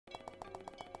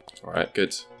Alright,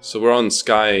 good. So we're on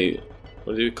Sky...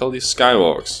 What do you call these?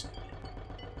 Skywalks.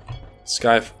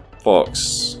 Sky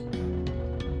Fox.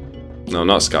 No,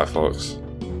 not Sky Fox.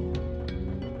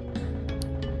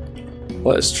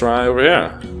 Let's try over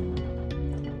here.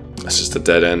 It's just a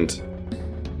dead end.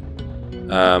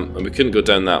 And we couldn't go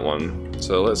down that one.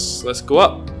 So let's go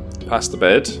up. Past the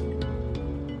bed.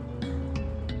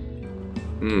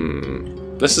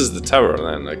 This is the tower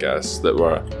then, I guess, that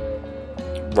we're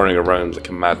running around like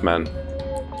a madman.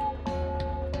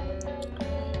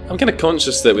 I'm kind of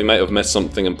conscious that we might have missed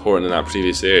something important in that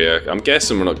previous area. I'm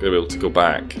guessing we're not going to be able to go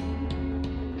back.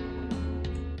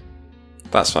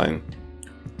 That's fine.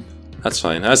 That's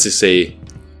fine. As they say, you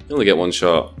only get one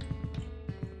shot.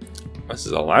 This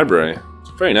is a library.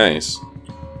 It's very nice.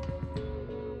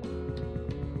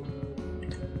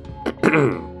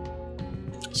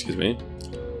 Excuse me.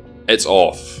 It's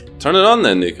off. Turn it on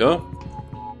then, Nico.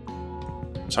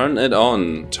 Turn it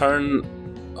on. Turn...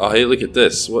 Oh, hey, look at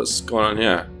this. What's going on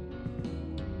here?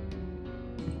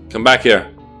 Come back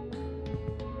here.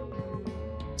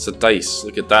 It's a dice.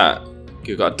 Look at that.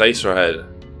 You've got a dice for a head.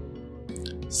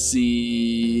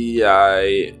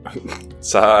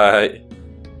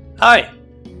 Hi.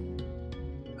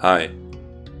 Hi.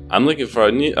 I'm looking for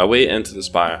a way into the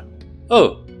spire.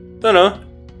 Oh, don't know.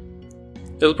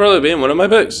 It'll probably be in one of my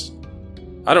books.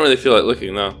 I don't really feel like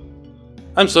looking though.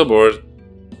 I'm so bored.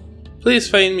 Please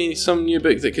find me some new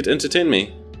book that could entertain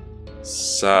me.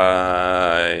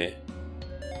 Sigh.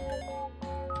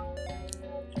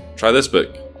 Try this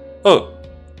book. Oh,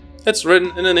 it's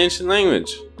written in an ancient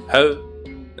language. How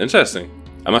interesting.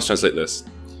 I must translate this.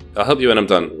 I'll help you when I'm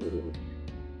done.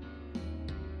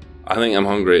 I think I'm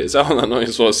hungry. Is that what that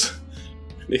noise was?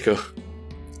 Nico.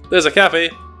 There's a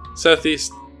cafe.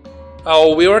 Southeast.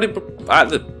 Oh, we already at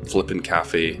the flippin'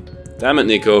 cafe. Damn it,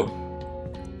 Nico.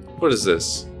 What is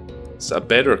this? Is that a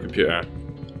bed or a computer?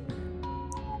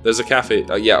 There's a cafe.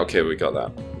 Oh, yeah, okay, we got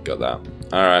that. We got that.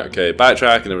 Alright, okay.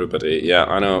 Backtracking, everybody. Yeah,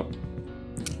 I know.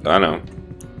 I know.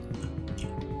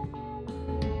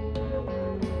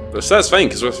 But that's fine,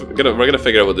 because we're gonna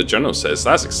figure out what the journal says.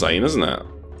 That's exciting, isn't it?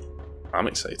 I'm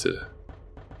excited.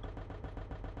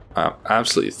 I'm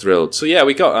absolutely thrilled. So yeah,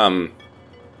 we got kind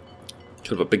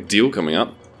of a big deal coming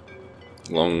up.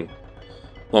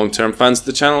 Long-term fans of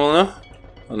the channel will know.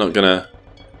 I'm not gonna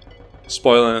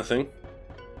spoil anything.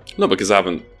 Not because I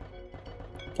haven't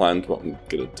planned what I'm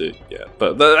gonna do yet,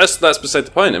 but that's beside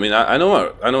the point. I mean, I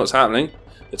know what's happening.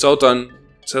 It's all done.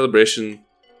 Celebration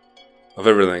of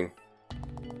everything.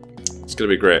 It's gonna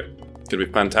be great. It's gonna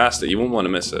be fantastic. You won't want to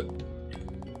miss it.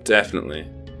 Definitely.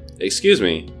 Excuse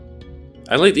me.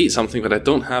 I'd like to eat something, but I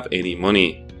don't have any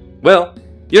money. Well,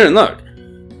 you're in luck.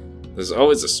 There's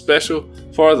always a special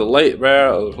for the light rare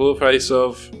at the low price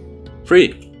of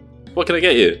free. What can I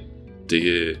get you? Do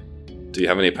you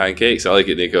have any pancakes? I like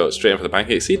it, Nico. Straight in for the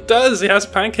pancakes. He does. He has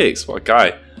pancakes. What a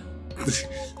guy.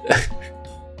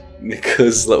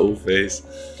 Nico's little face.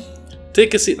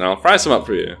 Take a seat and I'll fry some up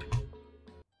for you.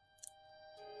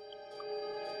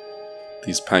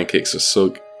 These pancakes are so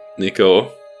good.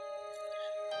 Nico.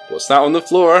 What's that on the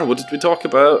floor? What did we talk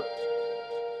about?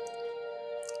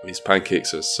 These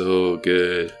pancakes are so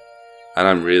good. And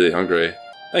I'm really hungry.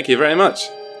 Thank you very much.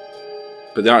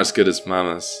 But they aren't as good as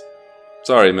Mama's.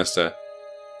 Sorry, mister.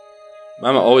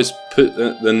 Mama always put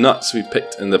the nuts we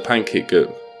picked in the pancake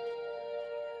goop.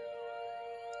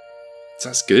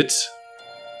 That's good.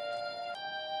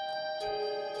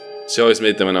 She always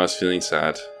made them when I was feeling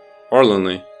sad. Or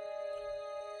lonely.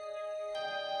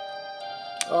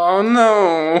 Oh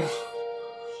no!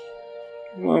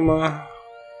 Mama.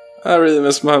 I really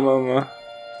miss my mama.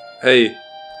 Hey,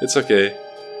 it's okay.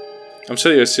 I'm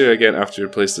sure you'll see her again after you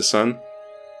replace the sun.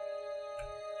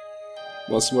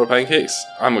 Want some more pancakes?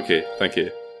 I'm okay, thank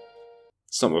you.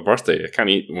 It's not my birthday, I can't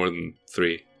eat more than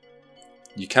 3.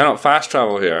 You cannot fast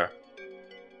travel here.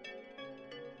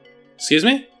 Excuse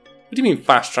me? What do you mean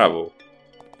fast travel?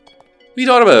 What are you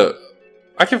talking about?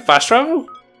 I can fast travel?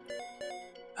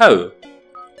 How?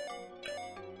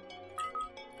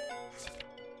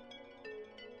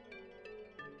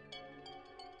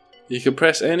 You can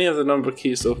press any of the number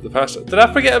keys to open the fast travel. Did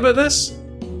I forget about this?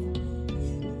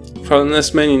 From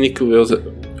this menu, Nico wheels it.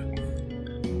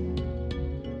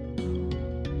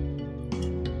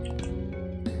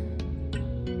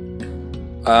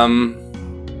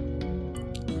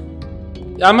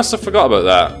 Yeah, I must have forgot about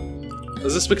that.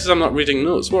 Is this because I'm not reading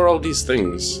notes? What are all these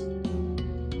things?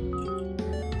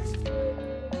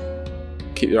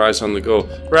 Keep your eyes on the go.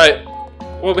 Right.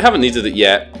 Well, we haven't needed it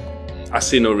yet. I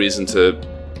see no reason to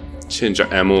change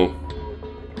our MO.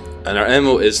 And our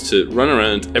MO is to run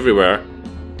around everywhere,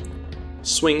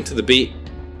 swing to the beat,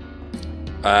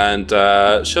 and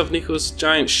shove Nico's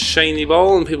giant shiny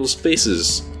ball in people's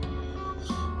faces.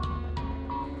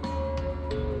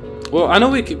 Well, I know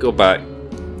we could go back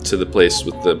to the place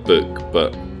with the book,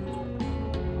 but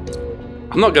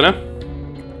I'm not gonna,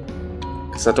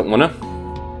 because I don't wanna.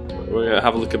 We're gonna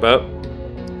have a look about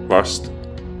first.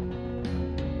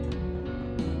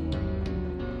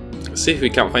 Let's see if we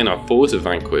can't find our foe to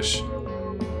vanquish.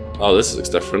 Oh, this looks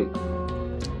different.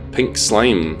 Pink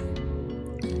slime.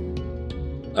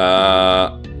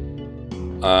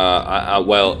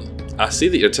 Well, I see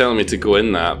that you're telling me to go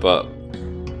in that, but...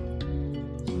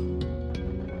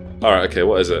 Alright, okay,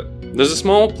 what is it? There's a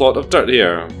small plot of dirt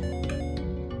here.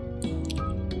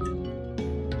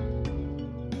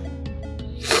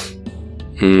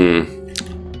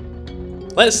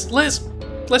 Let's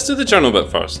do the journal bit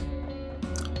first.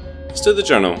 Let's do the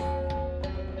journal.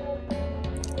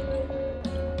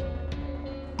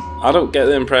 I don't get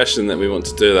the impression that we want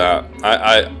to do that.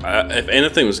 If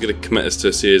anything was going to commit us to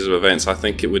a series of events, I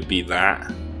think it would be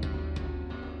that.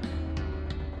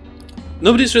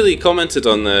 Nobody's really commented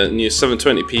on the new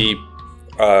 720p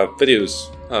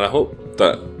videos, and I hope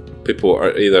that people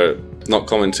are either not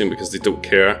commenting because they don't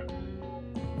care,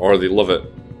 or they love it,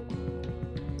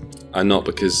 and not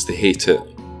because they hate it.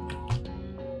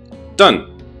 Done!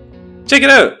 Check it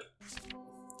out!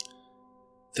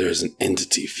 There is an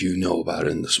entity few know about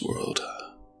in this world.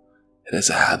 It has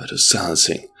a habit of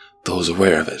silencing those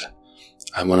aware of it.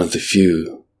 I'm one of the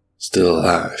few still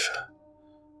alive.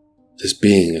 This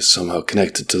being is somehow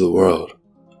connected to the world.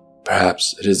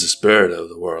 Perhaps it is the spirit of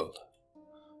the world.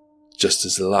 Just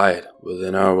as the light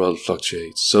within our world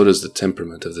fluctuates, so does the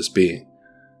temperament of this being.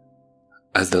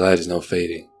 As the light is now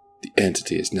fading, the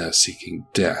entity is now seeking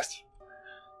death.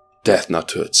 Death not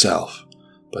to itself,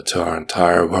 but to our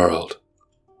entire world.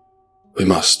 We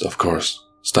must, of course,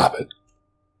 stop it.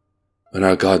 When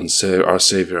our God and our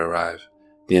Savior arrive,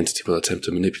 the entity will attempt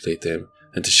to manipulate them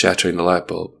into shattering the light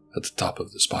bulb at the top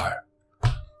of the spire.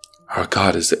 Our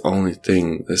God is the only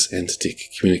thing this entity can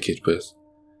communicate with.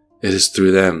 It is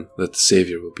through them that the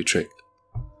Savior will be tricked.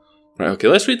 Right, okay,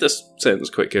 let's read this sentence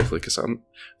quite carefully, because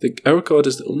our God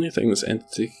is the only thing this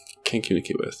entity can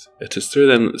communicate with. It is through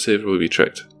them that the Savior will be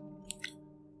tricked.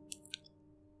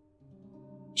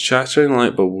 Shattering the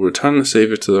light bulb will return the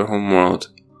Savior to their home world,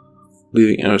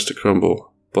 leaving ours to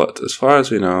crumble. But as far as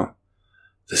we know,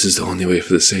 this is the only way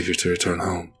for the Savior to return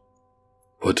home.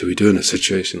 What do we do in a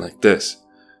situation like this?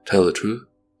 Tell the truth,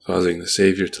 causing the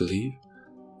Savior to leave?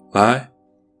 Lie,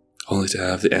 only to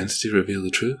have the entity reveal the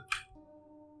truth?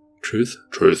 Truth?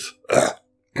 Truth.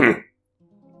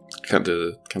 Can't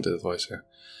do the voice here.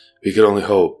 We can only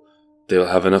hope they will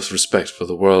have enough respect for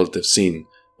the world they've seen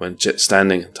when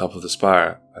standing on top of the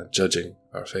spire and judging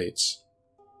our fates.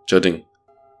 Judging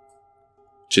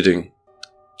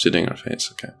our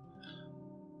fates, okay. ...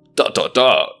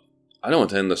 I don't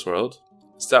want to end this world.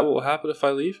 Is that what will happen if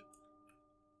I leave?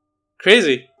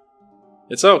 Crazy!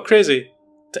 It's all crazy.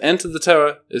 To enter the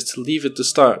tower is to leave at the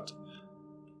start.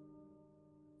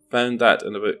 Found that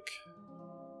in a book.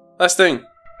 Last thing.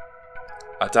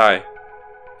 I die.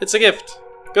 It's a gift.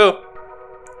 Go.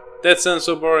 Death sounds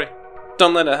so boring.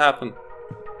 Don't let it happen.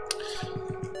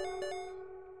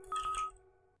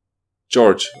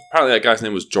 George. Apparently that guy's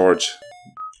name was George.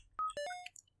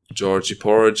 Georgie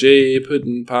porgy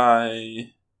pudding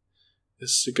pie.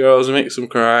 It's the girls who makes them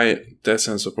cry. That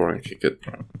sounds so boring. Okay, good.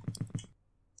 The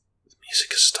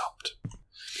music has stopped.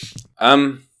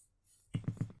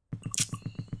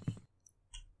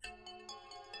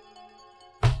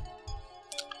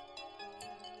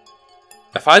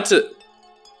 If I had to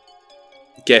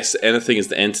guess that anything is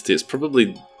the entity, it's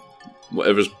probably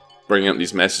whatever's bringing up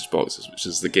these message boxes, which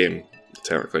is the game,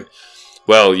 technically.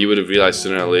 Well, you would have realised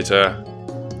sooner or later.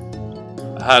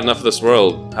 I had enough of this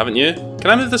world, haven't you?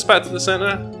 Can I move this back to the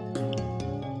centre?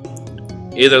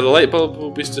 Either the light bulb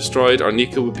will be destroyed or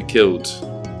Nico will be killed.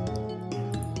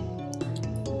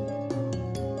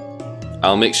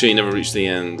 I'll make sure you never reach the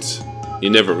end.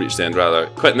 You never reach the end, rather.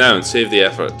 Quit now and save the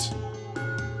effort.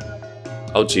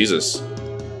 Oh, Jesus.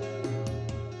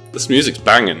 This music's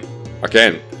banging.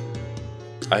 Again.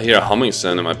 I hear a humming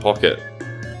sound in my pocket.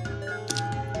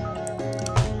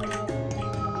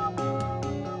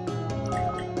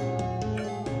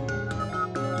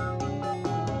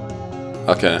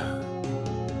 Okay.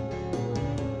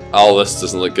 Oh, this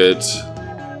doesn't look good.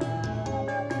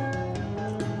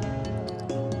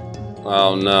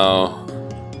 Oh no.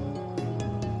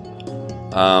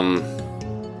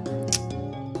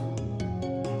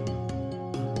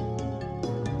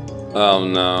 Oh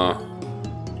no.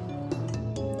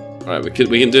 Right,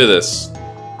 we can do this.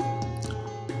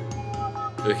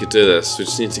 We could do this. We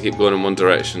just need to keep going in one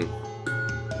direction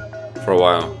for a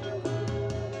while.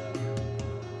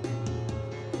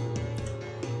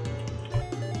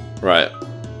 Right.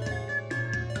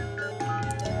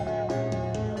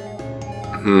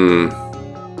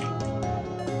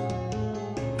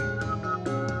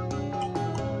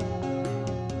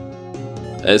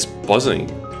 It's buzzing.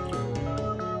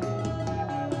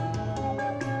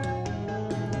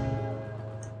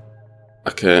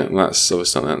 Okay, that's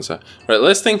obviously not the answer. Right,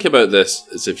 let's think about this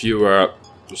as if you were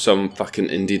some fucking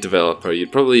indie developer.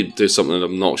 You'd probably do something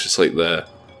obnoxious like the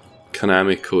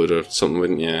Konami code or something,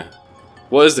 wouldn't you?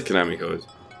 What is the Konami code?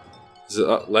 Is it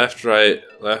up, left, right,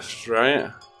 left,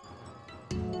 right?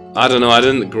 I don't know, I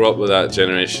didn't grow up with that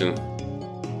generation.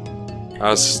 I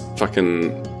was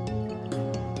fucking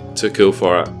too cool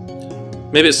for it.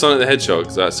 Maybe it's Sonic the Hedgehog,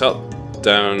 because that's up,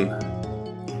 down,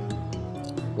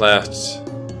 left,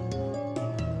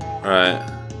 right.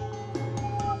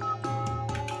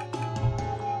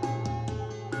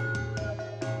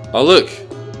 Oh look!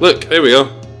 Look, there we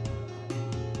go.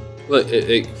 Look,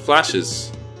 it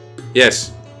flashes.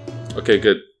 Yes. Okay,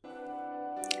 good.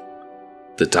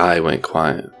 The die went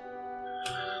quiet.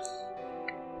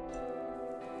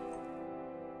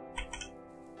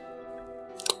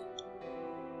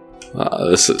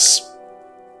 This is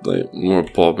like more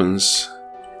bobbins.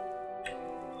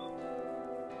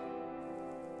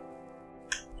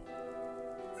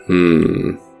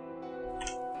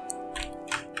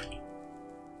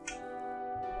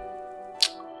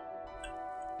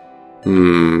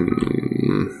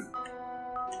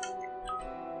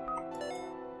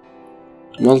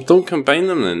 Well, don't combine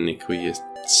them then, Nico, you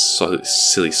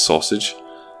silly sausage.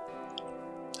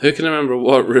 Who can remember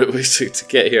what route we took to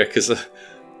get here? Because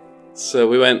so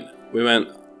we went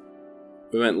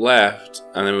left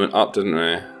and then we went up, didn't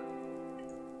we?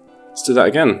 Let's do that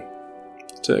again.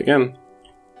 Let's do it again.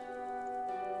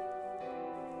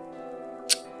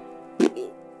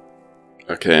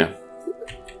 Okay.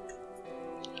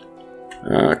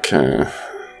 Okay.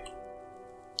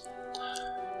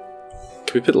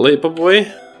 Can we put the light bulb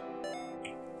away?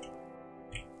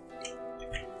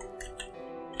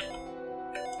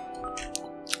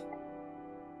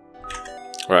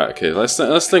 Right, okay,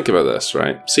 let's think about this,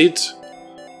 right? Seeds?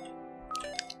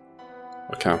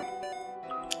 Okay.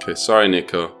 Okay, sorry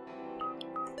Nico.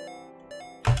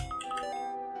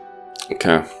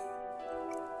 Okay.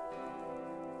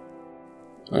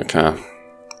 Okay.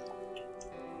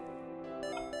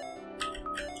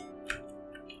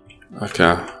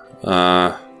 Okay.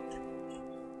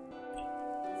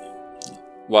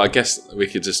 Well, I guess we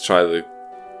could just try the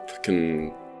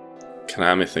fucking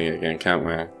Konami thing again, can't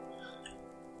we?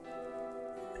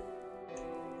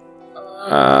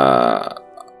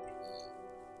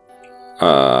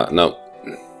 No.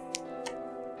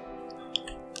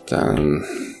 Then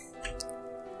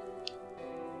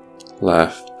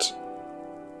left,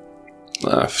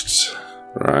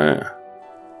 right,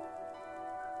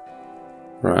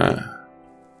 right.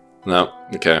 No,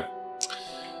 okay.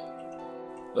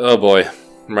 Oh boy,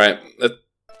 right.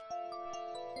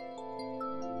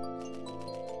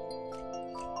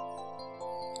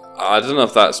 I don't know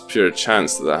if that's pure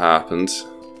chance that happened.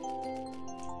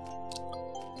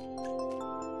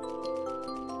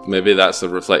 Maybe that's a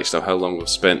reflection of how long we've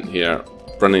spent here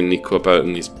running Nico about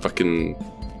in these fucking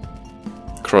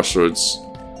crossroads.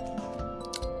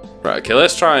 Right, okay,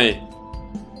 let's try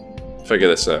figure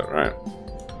this out, right?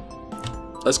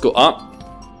 Let's go up,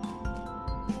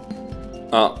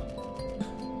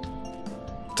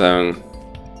 down,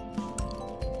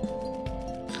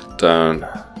 down,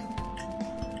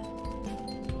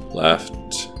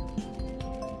 left,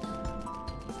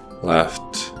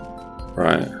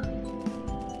 right,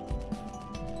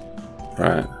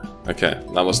 right. Okay,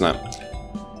 that wasn't it.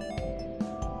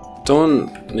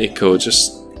 Don't, Nico,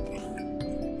 just...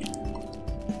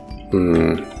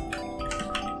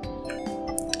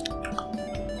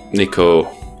 Nico.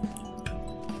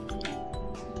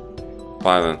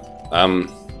 Fine then.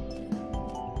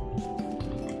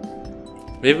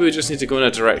 Maybe we just need to go in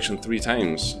a direction 3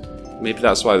 times. Maybe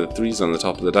that's why the 3's on the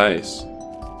top of the dice.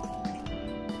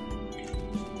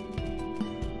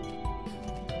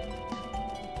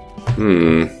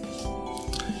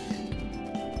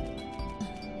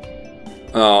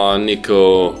 Oh,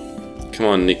 Nico. Come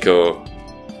on, Nico.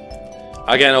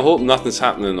 Again, I hope nothing's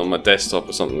happening on my desktop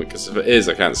or something, because if it is,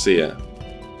 I can't see it.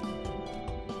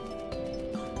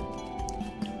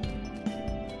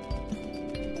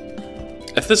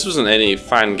 If this wasn't any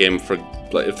fan game for...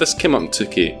 like, if this came up in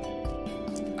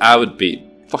 2K, I would be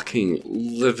fucking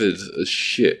livid as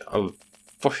shit. I'd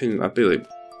be like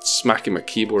smacking my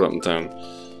keyboard up and down.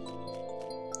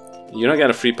 You're not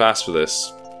getting a free pass for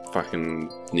this.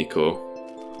 Fucking Nico.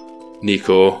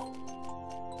 Nico.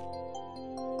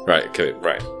 Right, okay,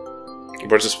 right.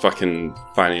 We're just fucking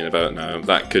finding about now.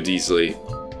 That could easily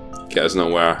get us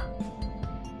nowhere.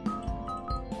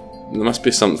 There must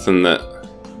be something that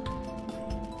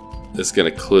is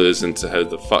going to clue us into how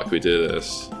the fuck we do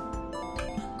this.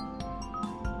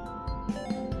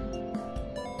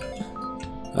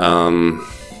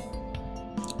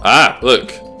 Ah,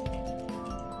 look!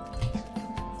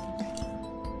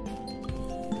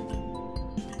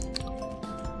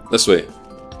 This way.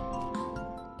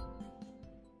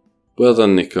 Well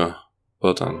done, Nico.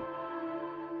 Well done.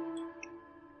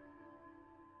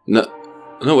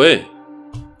 No way.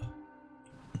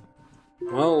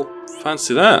 Well,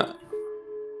 fancy that.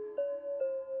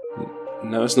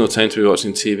 Now it's no time to be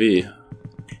watching TV.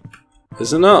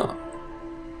 Is it not?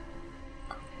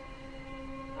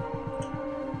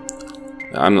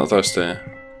 I'm not thirsty.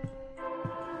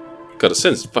 God, it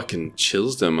sends fucking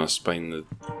chills down my spine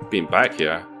being back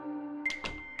here.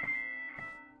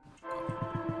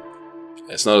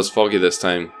 It's not as foggy this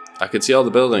time. I could see all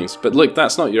the buildings. But look,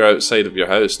 that's not your outside of your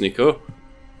house, Nico.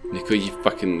 Nico, you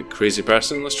fucking crazy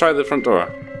person. Let's try the front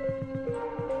door.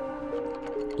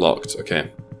 Locked,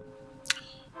 okay.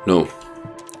 No.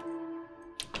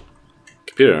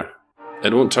 Computer.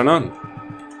 It won't turn on.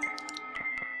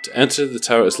 To enter the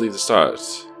tower is leave the start.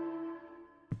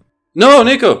 No,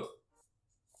 Nico!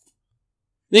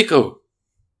 Nico!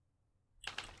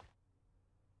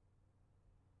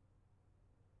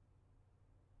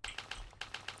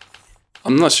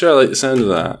 I'm not sure I like the sound of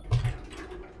that.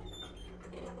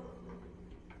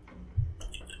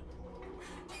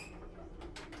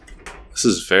 This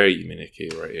is very unique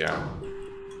right here.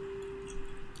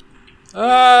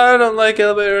 I don't like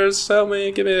elevators. Help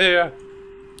me, get me here.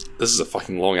 This is a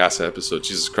fucking long ass episode.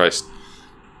 Jesus Christ.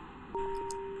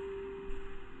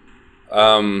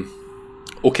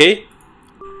 Okay.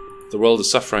 The world is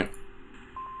suffering.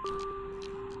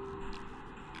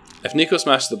 If Nico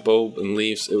smashes the bulb and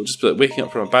leaves, it will just be like waking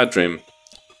up from a bad dream.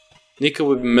 Nico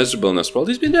would be miserable in this world.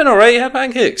 He's been doing alright. He had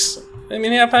pancakes. I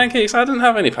mean, he had pancakes. I didn't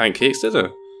have any pancakes, did I?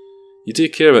 You do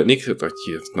care about Nico, but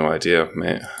you have no idea,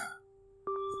 mate.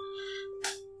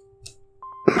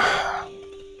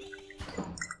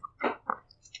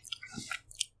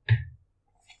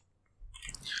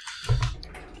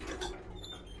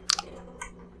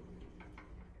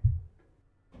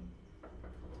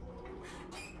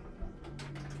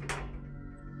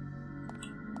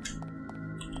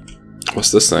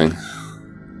 What's this thing?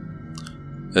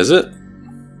 Is it?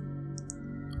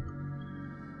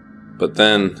 But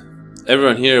then,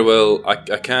 everyone here will... I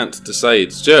can't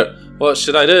decide. Stuart, what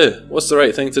should I do? What's the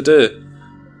right thing to do?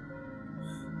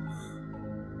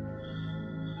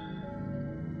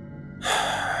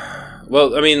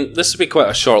 Well, I mean, this would be quite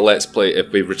a short Let's Play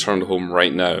if we returned home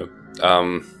right now.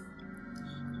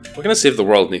 We're gonna save the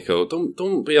world, Nico.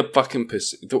 Don't be a fucking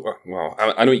pussy. Well,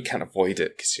 I know you can't avoid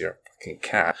it because you're a fucking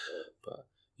cat. But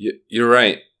you're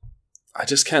right. I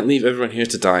just can't leave everyone here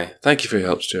to die. Thank you for your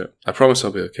help, Stuart. I promise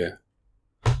I'll be okay.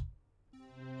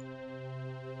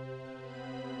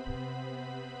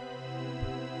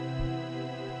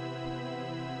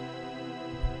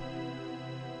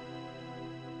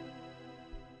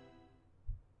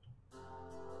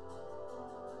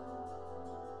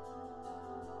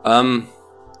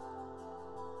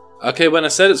 Okay, when I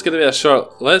said it's going to be a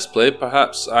short Let's Play,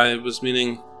 perhaps I was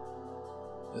meaning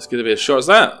it's going to be as short as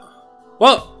that.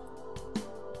 What?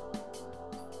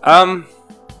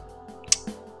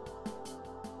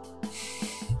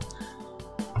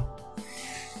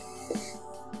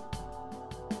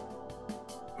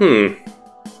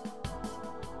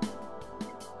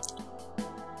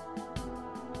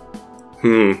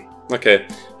 Okay.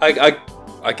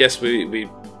 I guess we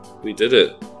did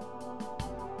it.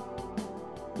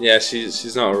 Yeah,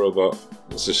 she's not a robot.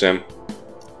 It's a shame.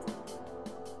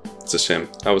 It's a shame.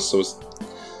 I was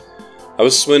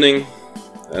swooning,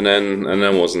 and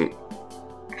then wasn't.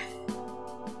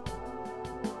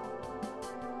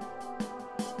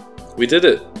 We did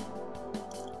it.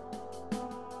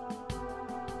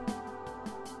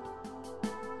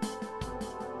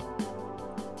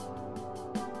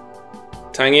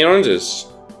 Tangy oranges.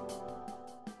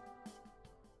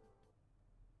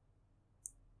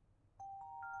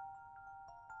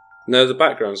 No, the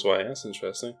background's white. That's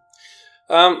interesting.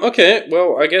 Okay,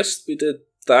 well, I guess we did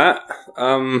that.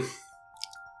 I'm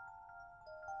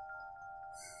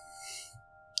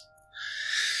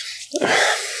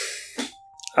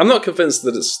not convinced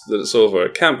that it's over.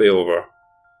 It can't be over.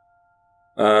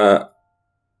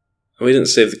 We didn't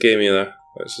save the game either.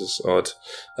 which is odd.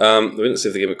 We didn't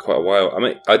save the game in quite a while.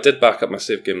 I did back up my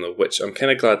save game though, which I'm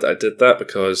kind of glad that I did that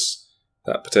because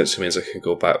that potentially means I can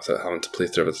go back without having to play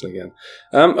through everything again.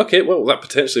 Okay, well that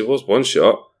potentially was one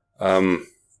shot. I'm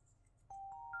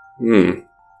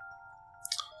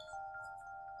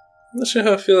not sure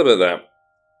how I feel about that.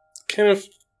 Kind of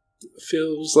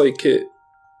feels like it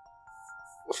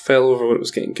fell over when it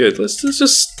was getting good. Let's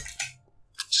just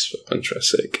for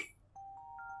interest's sake.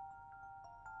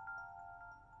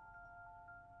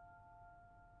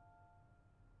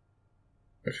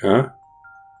 Okay.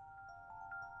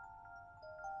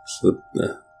 So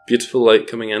the beautiful light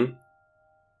coming in.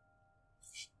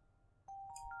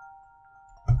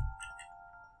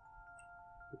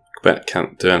 Bet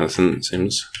can't do anything, it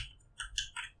seems.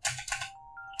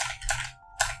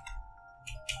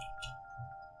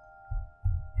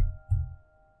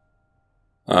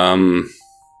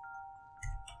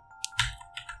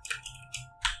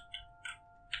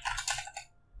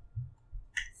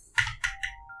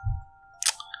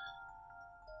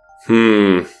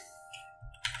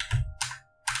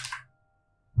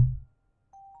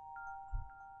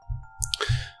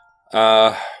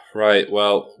 Right,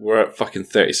 well, we're at fucking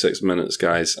 36 minutes,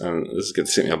 guys, and this is going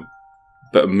to take me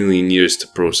about a million years to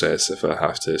process if I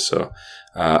have to, so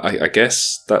I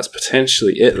guess that's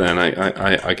potentially it then.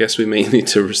 I guess we may need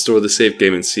to restore the save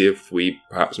game and see if we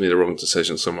perhaps made a wrong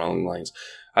decision somewhere along the lines.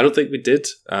 I don't think we did.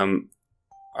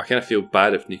 I kind of feel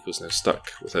bad if Nico's now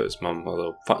stuck without his mum,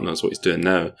 although fuck knows what he's doing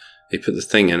now. He put the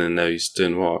thing in and now he's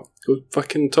doing what? Go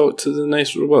fucking talk to the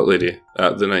nice robot lady.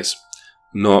 The nice,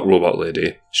 not robot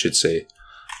lady, should say.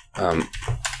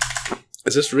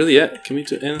 Is this really it? Can we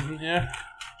do anything here?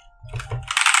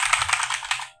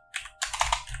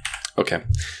 Okay.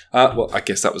 Well, I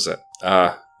guess that was it.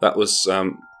 That was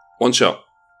one shot.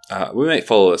 We might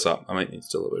follow this up. I might need to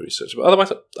do a little bit of research, but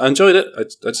otherwise, I enjoyed it. I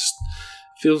just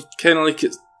feel kind of like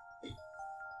it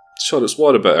shot its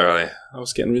wad a bit early. I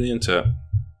was getting really into it.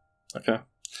 Okay.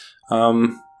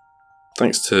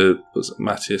 Thanks to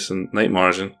Matthias and Night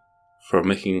Margin for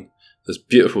making this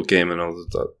beautiful game, and all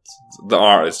the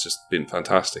art has just been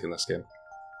fantastic in this game.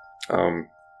 I'd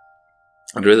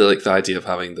really like the idea of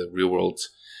having the real world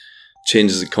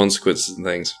changes and consequences and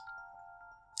things.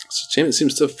 It's a shame it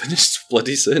seems to have finished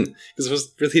bloody soon, because I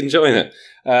was really enjoying it.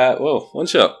 Well, one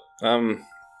shot.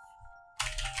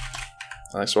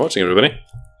 Thanks for watching, everybody.